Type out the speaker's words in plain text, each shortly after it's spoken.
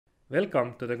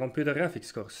Welcome to the computer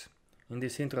graphics course. In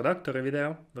this introductory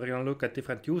video, we're going to look at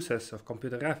different uses of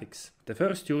computer graphics. The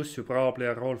first use you probably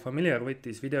are all familiar with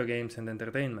is video games and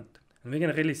entertainment. And we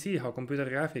can really see how computer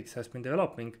graphics has been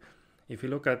developing if you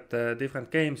look at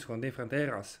different games from different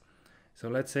eras. So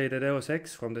let's say the Deus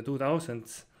Ex from the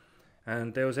 2000s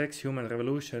and Deus Ex Human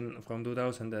Revolution from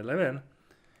 2011,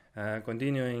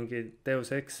 continuing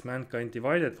Deus Ex Mankind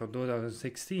Divided from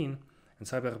 2016, and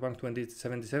Cyberpunk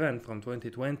 2077 from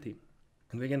 2020.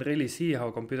 And we can really see how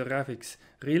computer graphics,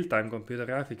 real-time computer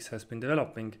graphics has been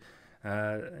developing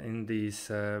in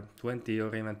these 20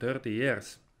 or even 30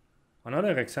 years.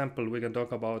 Another example we can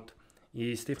talk about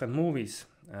is different movies.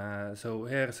 So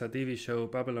here's a TV show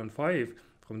Babylon 5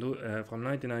 from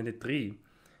 1993.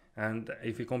 And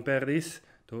if we compare this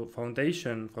to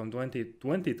Foundation from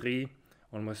 2023,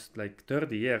 almost like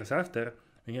 30 years after,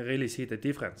 we can really see the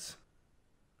difference.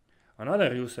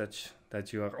 Another usage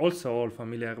that you are also all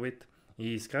familiar with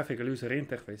is graphical user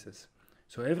interfaces.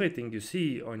 So everything you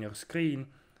see on your screen,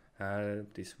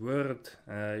 this Word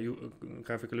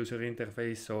graphical user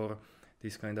interface, or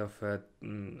this kind of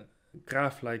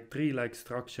graph-like, tree-like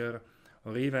structure,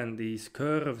 or even these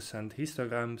curves and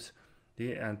histograms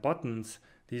and buttons,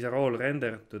 these are all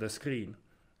rendered to the screen.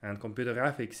 And computer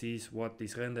graphics is what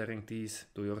is rendering these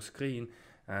to your screen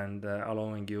and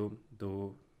allowing you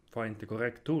to find the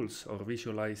correct tools or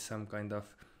visualize some kind of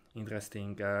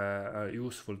interesting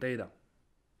useful data.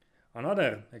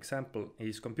 Another example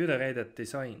is computer-aided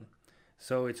design.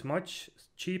 So it's much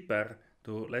cheaper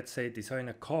to, let's say, design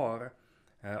a car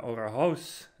or a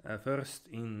house first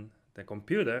in the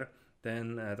computer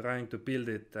than trying to build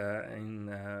it in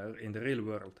the real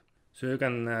world. So you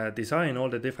can design all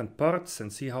the different parts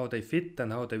and see how they fit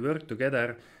and how they work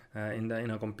together in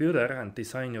a computer, and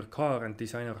design your car and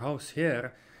design your house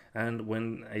here. And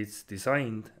when it's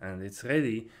designed and it's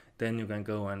ready, then you can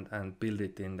go and build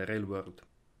it in the real world.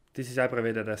 This is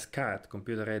abbreviated as CAD,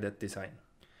 computer-aided design.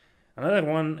 Another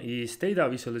one is data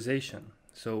visualization.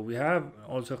 So we have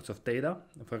all sorts of data.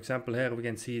 For example, here we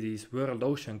can see these world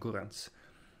ocean currents.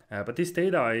 But this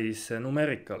data is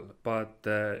numerical, but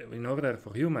in order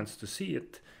for humans to see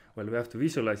it, well, we have to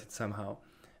visualize it somehow.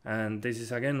 And this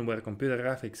is again where computer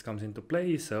graphics comes into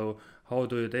play. So how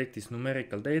do you take this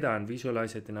numerical data and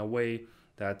visualize it in a way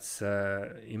that's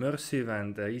immersive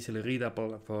and easily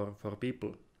readable for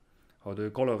people? How do you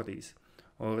color these?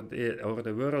 Or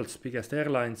the world's biggest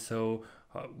airlines, so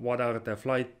what are the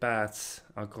flight paths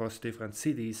across different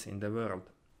cities in the world?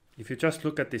 If you just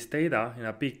look at this data in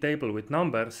a big table with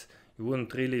numbers, you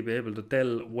wouldn't really be able to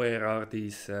tell where are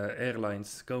these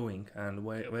airlines going and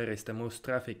where is the most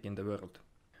traffic in the world.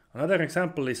 Another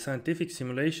example is scientific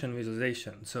simulation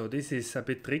visualization. So this is a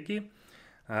bit tricky,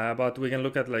 but we can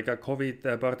look at like a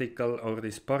COVID particle or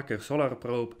this Parker Solar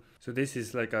Probe. So this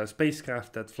is like a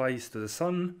spacecraft that flies to the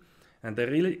sun, and there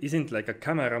really isn't like a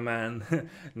cameraman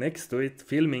next to it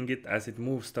filming it as it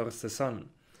moves towards the sun.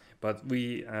 But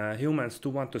we humans do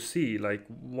want to see like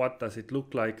what does it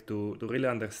look like to really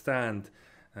understand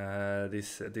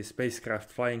this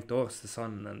spacecraft flying towards the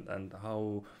sun, and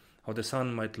how the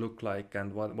sun might look like,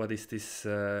 and what is this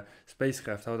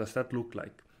spacecraft, how does that look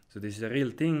like. So this is a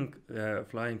real thing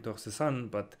flying towards the sun,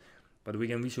 but we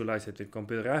can visualize it with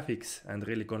computer graphics and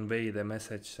really convey the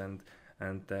message and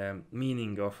the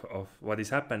meaning of what is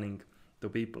happening to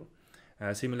people.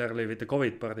 Similarly with the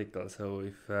COVID particle, so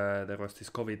if there was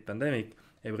this COVID pandemic,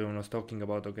 everyone was talking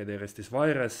about, okay, there is this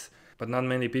virus, but not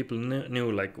many people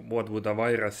knew like what would a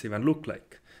virus even look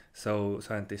like. So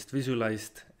scientists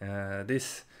visualized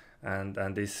this,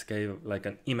 and this gave like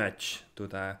an image to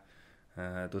the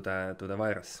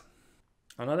virus.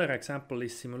 Another example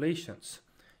is simulations.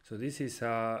 So this is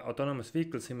autonomous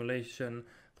vehicle simulation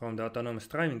from the Autonomous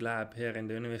Driving Lab here in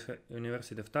the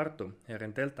University of Tartu, here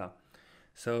in Delta.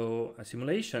 So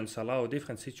simulations allow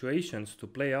different situations to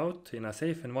play out in a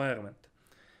safe environment.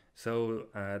 So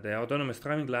the Autonomous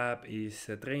Driving Lab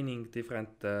is training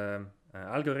different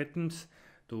algorithms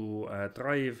to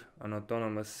drive an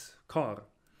autonomous car.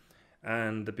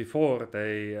 And before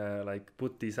they like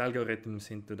put these algorithms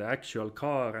into the actual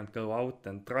car and go out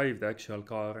and drive the actual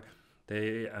car,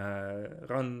 they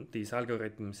run these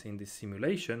algorithms in this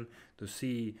simulation to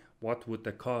see what would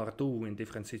the car do in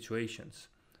different situations.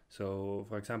 So,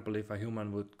 for example, if a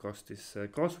human would cross this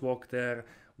crosswalk there,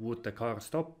 would the car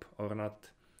stop or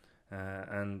not?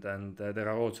 And there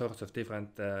are all sorts of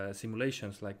different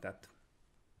simulations like that.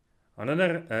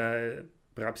 Another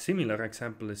perhaps similar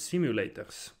example is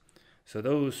simulators. So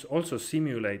those also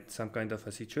simulate some kind of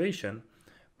a situation,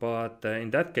 but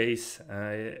in that case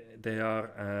they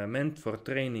are meant for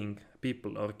training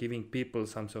people or giving people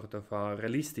some sort of a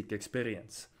realistic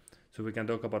experience. So we can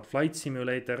talk about flight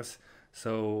simulators.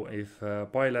 So if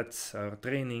pilots are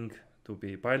training to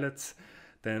be pilots,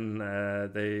 then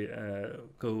they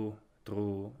go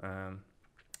through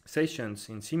sessions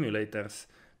in simulators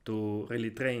to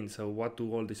really train. So what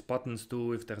do all these buttons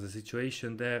do if there's a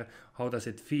situation there? How does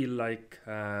it feel like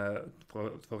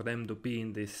for them to be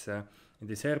in this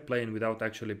airplane without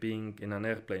actually being in an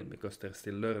airplane, because they're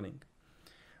still learning.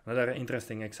 Another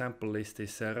interesting example is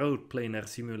this road planer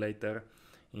simulator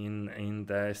in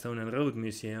the Estonian Road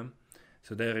Museum.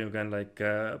 So there you can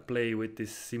play with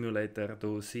this simulator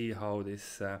to see how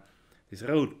this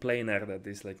road planer that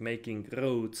is making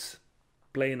roads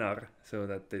planar so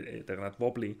that they're not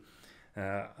wobbly.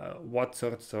 What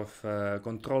sorts of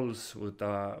controls would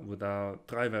a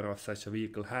driver of such a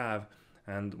vehicle have,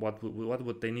 and what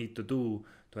would they need to do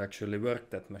to actually work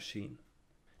that machine?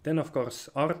 Then of course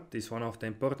art is one of the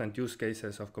important use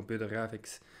cases of computer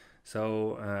graphics.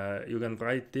 So you can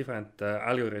write different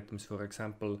algorithms, for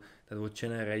example, that would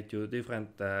generate you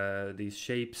different these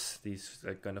shapes, these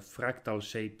kind of fractal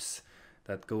shapes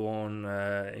that go on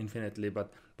infinitely,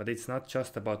 but it's not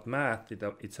just about math,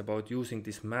 it's about using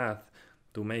this math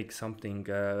to make something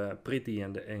pretty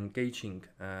and engaging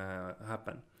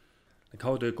happen. Like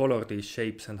how do you color these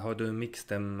shapes and how do you mix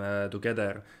them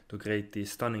together to create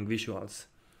these stunning visuals?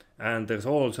 And there's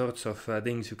all sorts of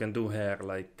things you can do here,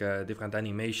 like different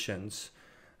animations,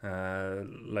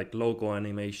 like logo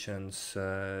animations,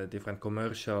 different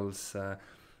commercials,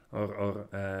 or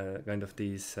kind of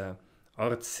these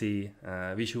artsy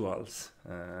visuals,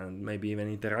 and maybe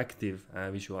even interactive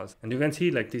visuals. And you can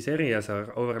see these areas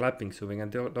are overlapping, so we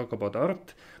can talk about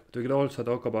art, but we could also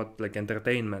talk about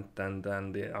entertainment and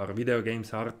our video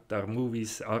games art, our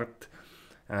movies art,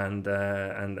 and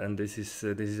this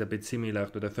is a bit similar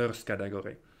to the first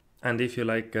category. And if you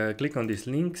click on these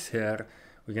links here,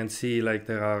 we can see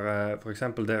there are, for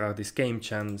example, there are these game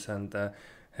jams, and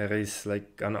here is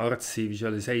an artsy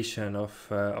visualization of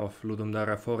Ludum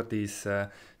Dare 40's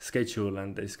schedule,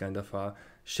 and this kind of a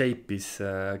shape is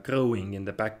growing in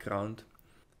the background.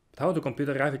 But how do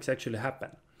computer graphics actually happen?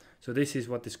 So this is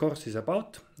what this course is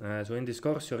about. So in this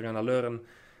course you're gonna learn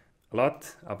a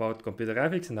lot about computer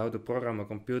graphics and how to program a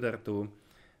computer to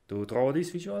draw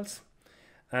these visuals.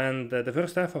 And the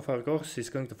first half of our course is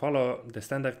going to follow the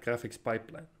standard graphics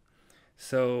pipeline.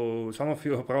 So some of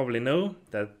you probably know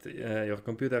that your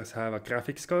computers have a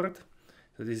graphics card.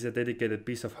 So this is a dedicated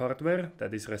piece of hardware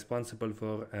that is responsible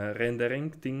for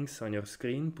rendering things on your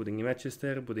screen, putting images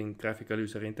there, putting graphical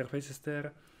user interfaces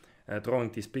there, drawing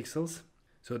these pixels.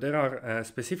 So there are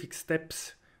specific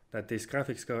steps that this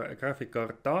graphic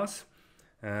card does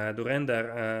to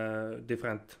render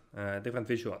different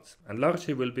visuals. And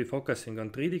largely we'll be focusing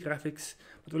on 3D graphics,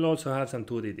 but we'll also have some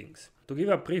 2D things. To give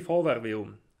a brief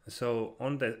overview, so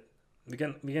we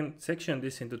can section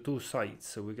this into two sides.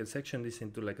 So we can section this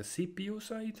into a CPU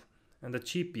side and a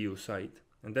GPU side,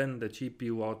 and then the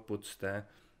GPU outputs the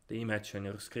image on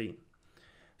your screen.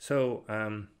 So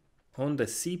on the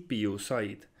CPU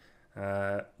side,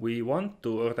 we want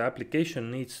to, or the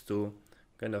application needs to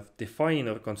kind of define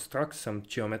or construct some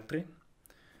geometry,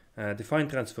 define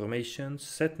transformations,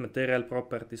 set material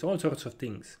properties, all sorts of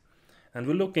things. And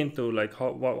we'll look into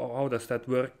how does that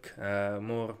work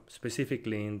more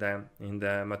specifically in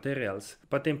the materials.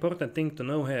 But the important thing to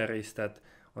know here is that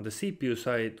on the CPU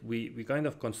side, we kind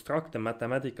of construct a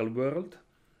mathematical world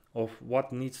of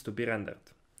what needs to be rendered.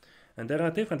 And there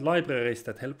are different libraries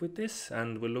that help with this,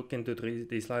 and we'll look into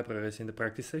these libraries in the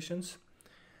practice sessions,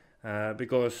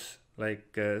 because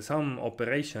some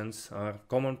operations are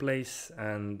commonplace,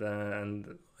 and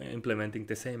implementing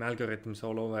the same algorithms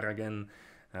all over again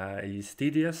is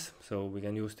tedious. So we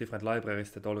can use different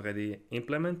libraries that already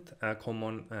implement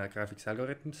common graphics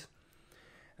algorithms.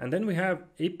 And then we have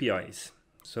APIs.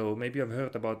 So maybe you've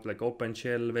heard about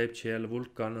OpenGL, WebGL,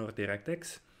 Vulkan, or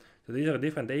DirectX. So these are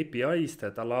different APIs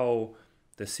that allow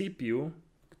the CPU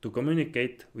to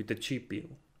communicate with the GPU.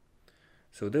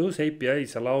 So those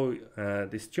APIs allow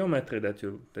this geometry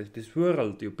this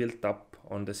world you built up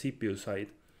on the CPU side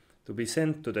to be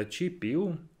sent to the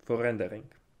GPU for rendering.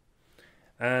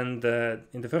 And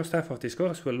in the first half of this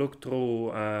course, we'll look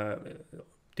through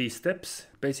these steps.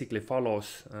 Basically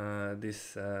follows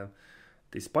this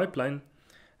pipeline.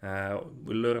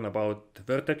 We'll learn about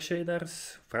vertex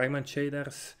shaders, fragment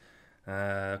shaders,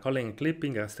 culling and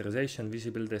clipping, rasterization,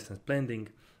 visible distance blending,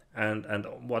 and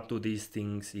what do these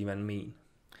things even mean.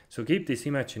 So keep this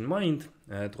image in mind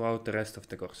throughout the rest of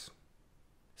the course.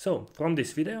 So from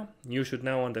this video, you should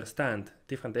now understand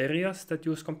different areas that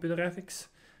use computer graphics.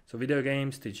 So video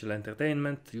games, digital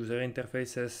entertainment, user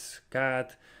interfaces,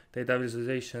 CAD, data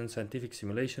visualization, scientific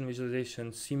simulation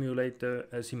visualization,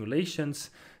 simulations,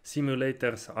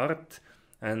 simulators, art,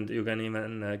 and you can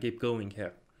even keep going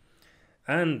here.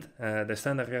 And the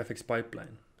standard graphics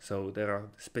pipeline. So there are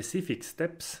specific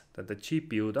steps that the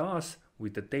GPU does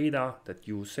with the data that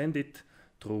you send it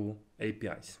through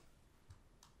APIs.